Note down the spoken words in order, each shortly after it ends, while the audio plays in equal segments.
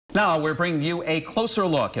Now we're bringing you a closer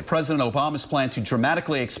look at President Obama's plan to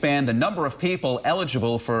dramatically expand the number of people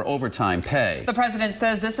eligible for overtime pay. The president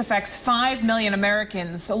says this affects 5 million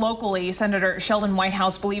Americans. Locally, Senator Sheldon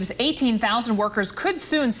Whitehouse believes 18,000 workers could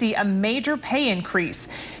soon see a major pay increase.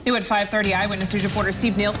 New at 5:30, Eyewitness News reporter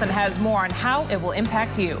Steve Nielsen has more on how it will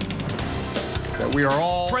impact you.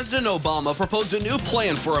 President Obama proposed a new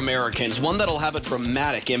plan for Americans, one that'll have a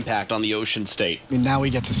dramatic impact on the ocean state. Now we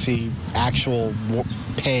get to see actual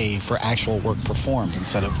pay for actual work performed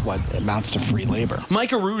instead of what amounts to free labor. Mike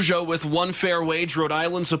Arujo with One Fair Wage Rhode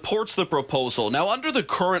Island supports the proposal. Now, under the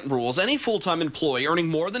current rules, any full-time employee earning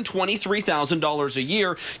more than $23,000 a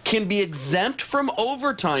year can be exempt from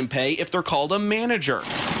overtime pay if they're called a manager.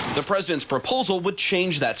 The president's proposal would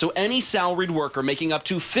change that, so any salaried worker making up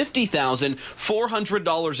to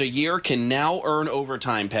 $50,400 a year can now earn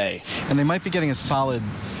overtime pay. And they might be getting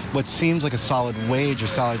what seems like a solid wage or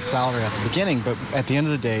solid salary at the beginning, but at the end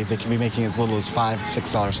of the day, they can be making as little as $5 to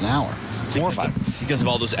 $6 an hour. Because of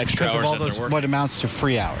all those extra hours that they're working. What amounts to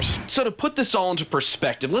free hours. So to put this all into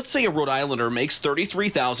perspective, let's say a Rhode Islander makes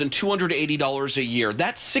 $33,280 a year.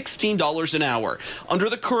 That's $16 an hour. Under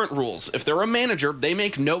the current rules, if they're a manager, they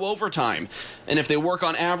make no overtime. And if they work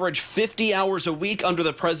on average 50 hours a week under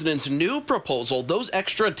the president's new proposal, those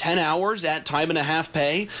extra 10 hours at time and a half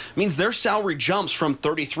pay means their salary jumps from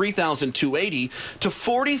 $33,280 to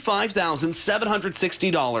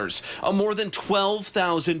 $45,760, a more than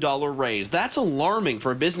 $12,000 raise. That's alarming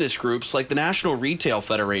for business groups like the National Retail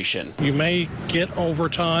Federation. You may get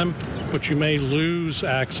overtime, but you may lose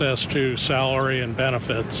access to salary and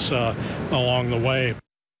benefits along the way.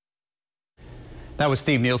 That was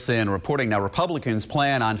Steve Nielsen reporting. Now, Republicans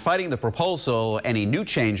plan on fighting the proposal. Any new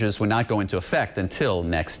changes would not go into effect until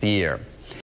next year.